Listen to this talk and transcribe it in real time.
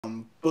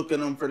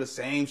booking them for the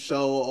same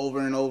show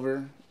over and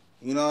over.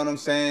 You know what I'm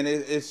saying?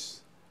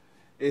 It's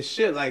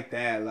shit like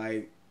that.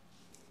 Like,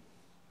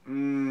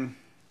 I'm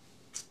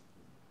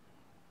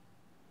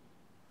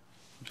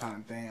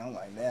trying to think. I'm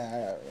like,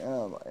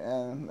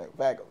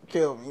 back up,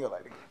 kill me. You're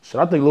like, shit,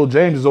 I think Lil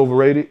Jamez is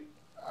overrated.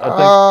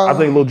 I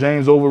think Lil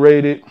Jamez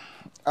overrated.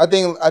 I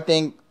think.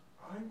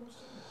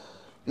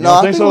 You No,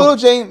 I think so? Lil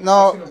Jamez.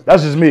 No,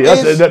 that's just me.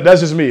 That's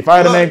just me. If I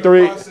had to name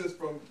three, process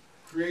from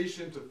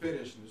creation to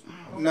finish.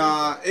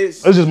 Nah,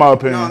 it's just my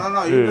opinion.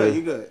 No,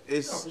 you good.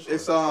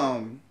 It's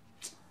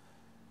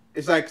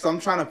like, so I'm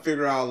trying to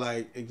figure out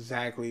like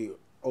exactly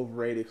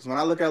overrated, because when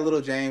I look at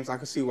Lil Jamez, I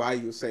can see why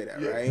you would say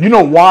that, right? You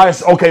know why?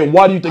 Okay,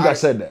 why do you think I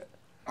said that?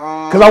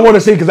 Because I want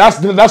to see, because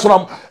that's what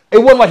I'm. It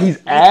wasn't like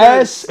he's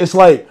ass. It's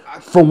like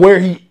for where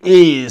he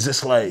is.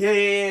 It's like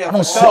yeah. I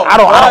don't see.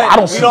 I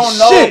don't see. We don't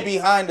know shit.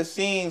 behind the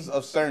scenes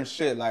of certain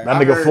shit. Like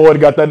that nigga Floyd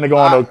got that nigga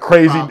on a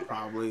crazy.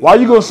 Probably. Why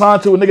you gonna sign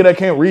to a nigga that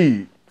can't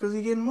read? Because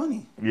he getting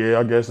money. Yeah,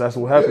 I guess that's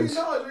what happens.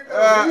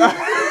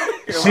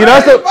 See,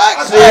 that's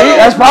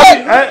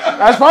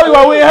probably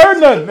why we ain't heard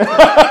nothing.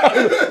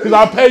 Because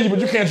I pay you, but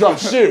you can't drop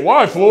shit.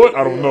 Why, Floyd?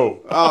 I don't know.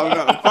 Oh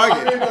no, fuck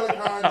it.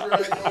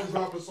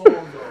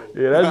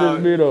 Yeah, that's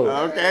just me though.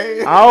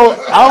 Okay.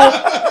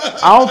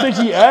 I don't think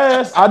he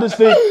asked. I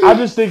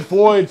just think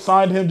Floyd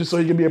signed him just so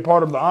he can be a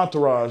part of the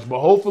entourage.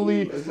 But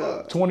hopefully,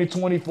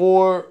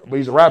 2024. But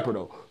he's a rapper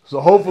though. So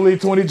hopefully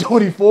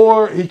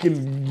 2024 he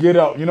can get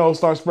out,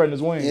 start spreading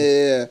his wings.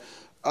 Yeah.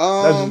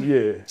 That's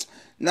just,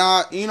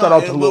 Nah,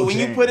 but when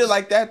you put it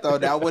like that though,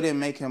 that wouldn't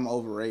make him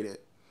overrated.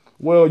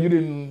 Well, you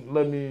didn't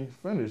let me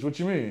finish. What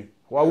you mean?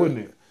 Why wouldn't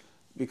it?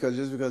 Because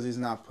he's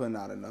not putting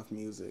out enough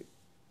music,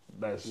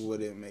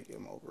 wouldn't make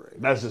him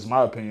overrated. That's just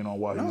my opinion on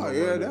why he's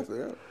overrated. Yeah, definitely.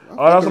 Yeah.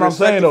 Oh, that's what I'm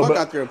saying though.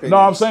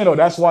 I'm saying though,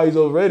 that's why he's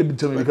overrated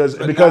to me, because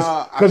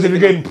if you're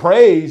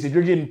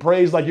getting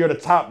praised, like you're the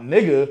top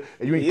nigga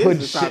and you ain't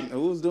putting shit.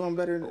 Who's doing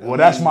better? Well,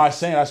 that's my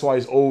saying. That's why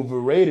he's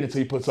overrated until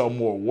he puts out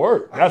more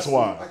work. That's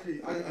why.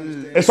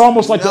 It's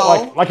almost like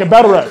like a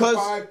battle rap.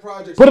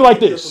 Put it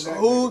like this.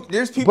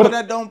 There's people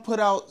that don't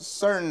put out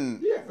certain.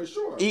 Yeah, for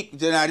sure.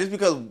 Just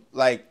because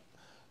like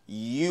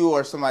you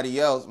or somebody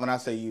else. When I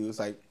say you, it's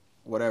like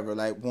whatever.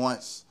 Like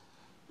wants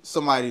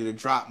somebody to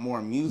drop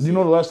more music. Do you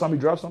know the last time he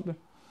dropped something?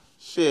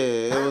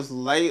 Shit, it was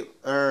late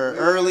or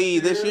early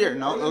this year.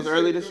 No, it was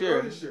early this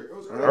year.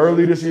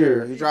 Early this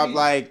year. He dropped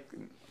like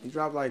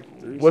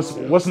 3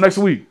 What's next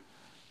week?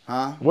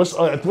 Huh? What's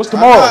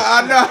tomorrow?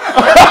 I know.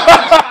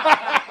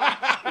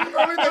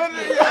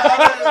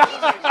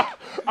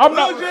 I'm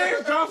not.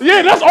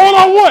 Yeah, that's all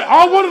I want.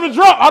 I want him to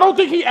drop. I don't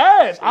think he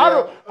asked. I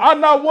don't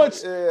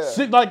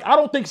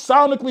think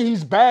sonically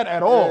he's bad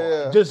at all.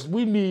 Yeah. Just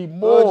we need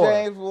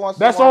more.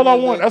 That's all I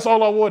want. That's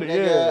all I wanted.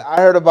 Nigga, yeah. I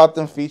heard about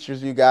them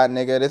features you got,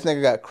 nigga. This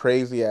nigga got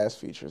crazy ass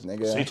features,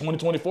 nigga. See,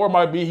 2024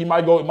 might be his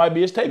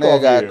takeoff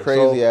nigga got year.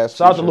 Crazy ass.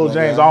 Shout out to Lil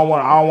Jamez. I don't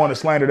want to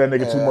slander that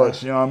nigga too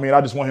much. You know what I mean?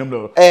 I just want him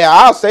to. Hey,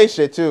 I'll say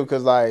shit too,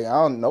 cause like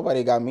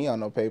nobody got me on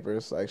no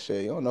papers. Like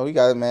shit, you don't know. He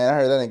got, man. I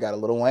heard that nigga got a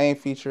Lil Wayne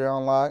feature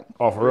on lock.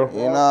 Oh, for real?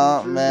 You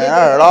know, man. I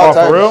heard all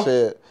types of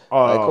shit.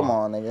 Like, come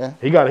on, nigga.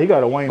 He got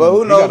a Wayne. But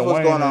who knows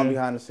what's going on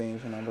behind the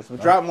scenes?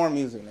 But drop more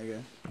music,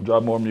 nigga.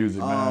 Drop more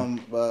music,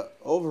 man. But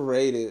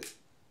overrated.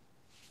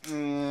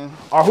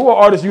 Or who are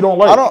artists you don't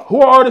like?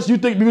 Who are artists you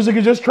think music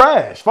is just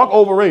trash? Fuck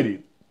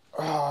overrated.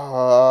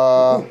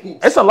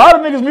 It's a lot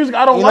of niggas' music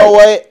I don't like. You know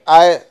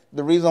what?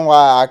 The reason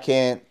why I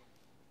can't,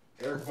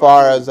 as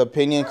far as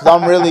opinion, because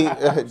I'm really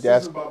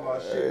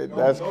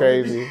that's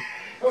crazy.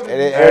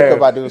 Erykah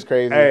Badu is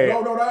crazy. Hey.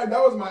 No, that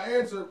was my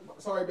answer.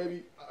 Sorry,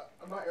 baby.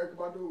 I'm not Erykah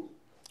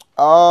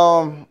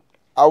Badu.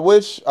 I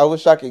wish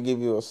I could give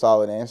you a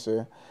solid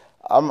answer.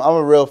 I'm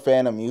a real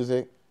fan of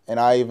music, and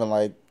I even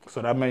like.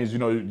 So that means if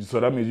you're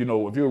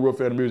a real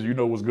fan of music, you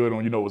know what's good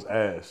and you know what's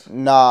ass.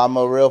 Nah, I'm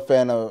a real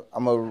fan of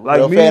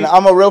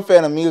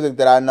music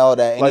that I know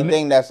that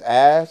anything that's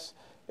ass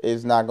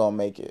is not gonna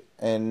make it,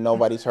 and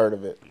nobody's heard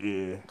of it.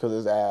 Yeah, because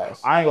it's ass.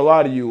 I ain't gonna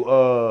lie to you.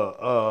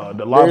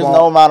 There's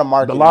no amount of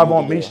marketing. The Live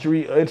on Meat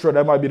Street intro,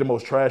 that might be the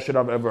most trash shit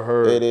I've ever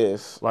heard. It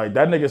is. Like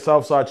that nigga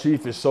Southside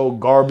Chief is so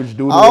garbage,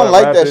 dude. I don't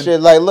like rapping. That shit.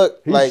 Like,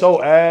 look, he's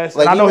so ass.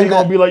 Like, and I know he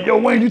gonna be like, yo,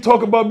 Wayne, you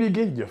talk about me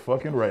again? You're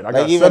fucking right. I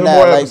got 7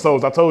 more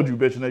episodes. I told you,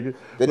 bitch, nigga.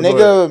 The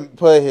nigga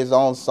put his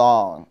own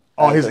song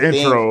on his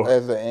intro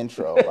as an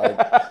intro. Like,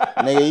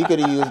 nigga, you could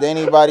have used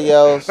anybody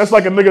else. That's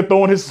like a nigga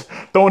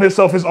throwing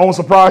himself his own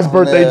surprise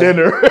birthday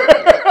dinner.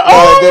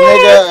 The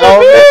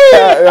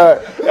nigga,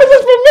 this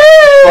is for me.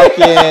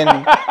 Fucking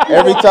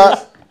every time,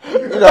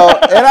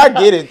 and I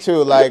get it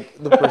too. Like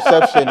the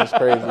perception is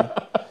crazy.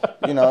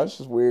 It's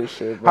just weird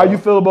shit. Bro. How you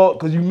feel about?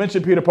 Because you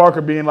mentioned Peter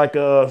Parker being like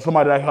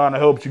somebody that kind of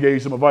helped you, gave you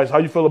some advice. How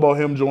you feel about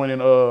him joining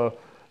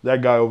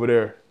that guy over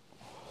there?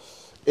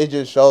 It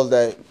just shows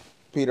that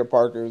Peter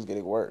Parker is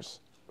getting worse.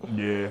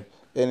 Yeah.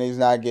 And he's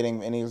not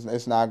getting,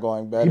 it's not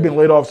going better. He been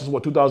laid off since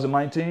what,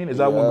 2019? Is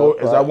that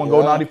one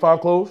Go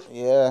 95 close?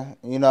 Yeah,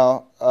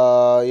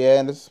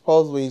 and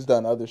supposedly he's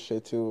done other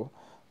shit too,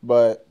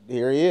 but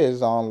here he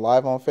is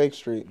live on Fake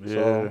Street. Yeah.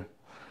 So,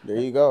 There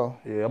you go.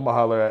 Yeah, I'm gonna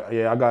holler at.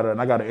 Yeah, I got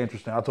an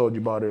interesting. I told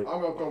you about it.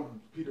 I'm gonna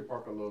come Peter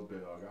Parker a little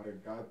bit. I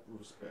got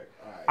respect.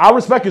 All right. I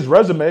respect his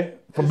resume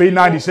from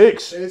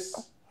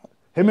B96.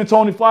 Him and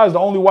Tony Fly is the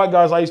only white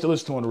guys I used to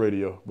listen to on the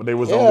radio, but they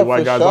was the only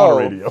white guys on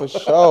the radio. For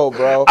sure,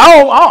 bro.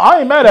 I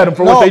ain't mad at him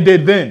for what they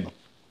did then.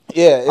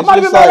 Yeah, I'm not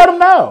even mad at him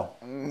now.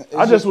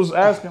 I just was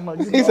asking, like,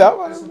 it's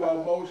about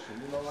emotion.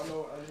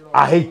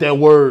 I hate that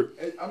word.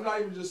 I'm not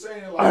even just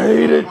saying like I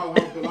hate it. How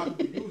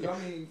people use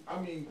it. I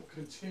mean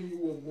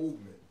continual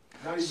movement.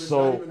 Not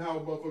even how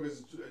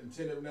motherfuckers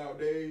intended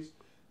nowadays.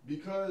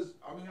 Because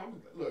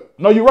look.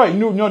 No, you're right.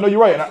 No, you're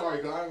right. I'm sorry,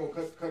 because I ain't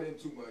gonna cut in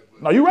too much.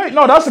 No, you're right.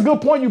 No, that's a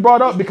good point you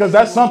brought up because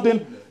that's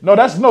something. No,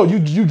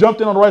 you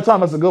jumped in on the right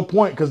time. That's a good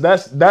point because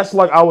that's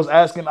like I was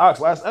asking Ox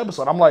last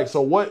episode. I'm like,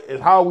 so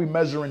how are we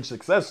measuring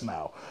success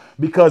now?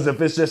 Because if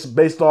it's just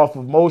based off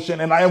of motion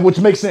which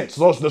makes sense.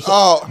 So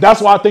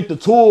that's why I think the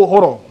tool.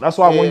 Hold on. That's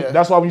why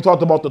when you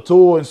talked about the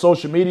tool and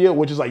social media,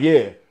 which is like,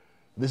 yeah,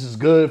 this is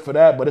good for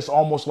that, but it's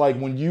almost like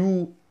when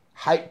you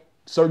hype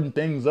certain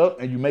things up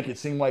and you make it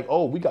seem like,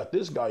 oh, we got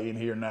this guy in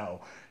here now.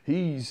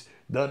 He's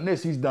done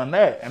this, he's done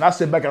that. And I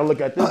sit back and I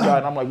look at this guy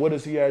and I'm like, what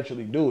does he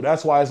actually do?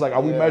 That's why it's like,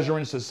 are we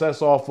measuring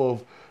success off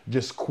of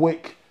just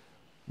quick,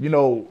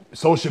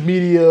 social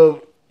media?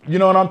 You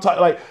know what I'm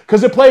talking like?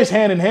 Because it plays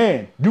hand in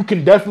hand. You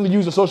can definitely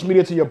use the social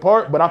media to your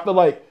part, but I feel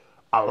like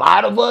a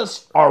lot of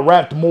us are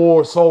wrapped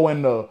more so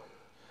in the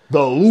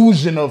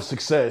illusion of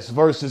success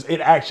versus it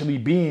actually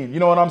being, you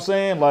know what I'm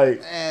saying?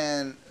 Like,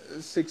 and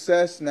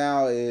success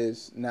now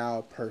is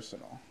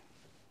personal.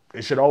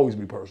 It should always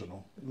be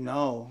personal.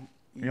 No.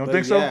 You don't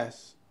think so?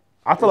 Yes.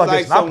 I feel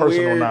like it's not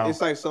personal now.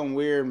 It's like some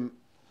weird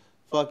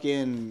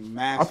fucking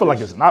master. I feel like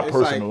it's not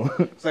personal.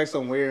 It's like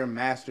some weird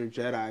master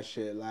Jedi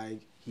shit.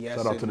 Like, yes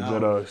and no. Shout out to the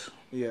Jedis.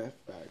 Yeah,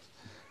 facts.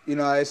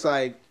 It's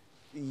like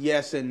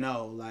yes and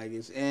no. Like,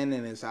 it's in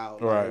and it's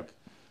out. Right. Like,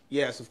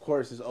 yes, of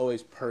course, it's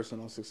always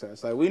personal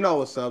success. Like, we know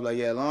what's up. Like,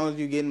 as long as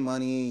you're getting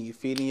money, you're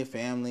feeding your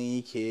family,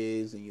 your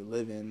kids, and you're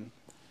living.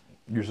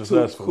 You're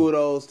successful.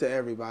 Kudos to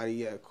everybody.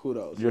 Yeah,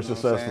 kudos. You're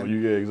successful.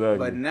 Yeah, exactly.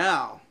 But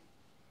now,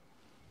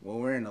 when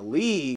we're in the league,